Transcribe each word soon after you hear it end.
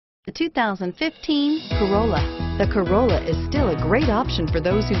The 2015 Corolla. The Corolla is still a great option for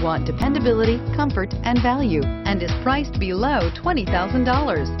those who want dependability, comfort, and value, and is priced below $20,000.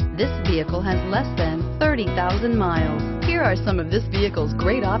 This vehicle has less than 30,000 miles. Here are some of this vehicle's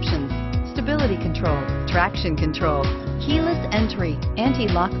great options: stability control, traction control, keyless entry,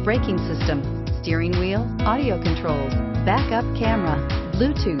 anti-lock braking system, steering wheel audio controls, backup camera,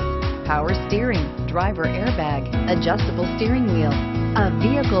 Bluetooth, power steering, driver airbag, adjustable steering wheel. A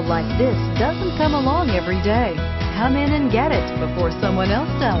vehicle like this doesn't come along every day. Come in and get it before someone else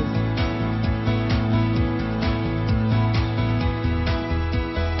does.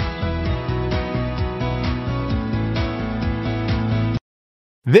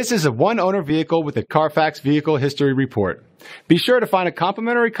 This is a one-owner vehicle with a Carfax Vehicle History Report. Be sure to find a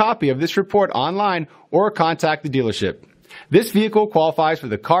complimentary copy of this report online or contact the dealership. This vehicle qualifies for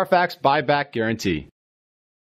the Carfax Buyback Guarantee.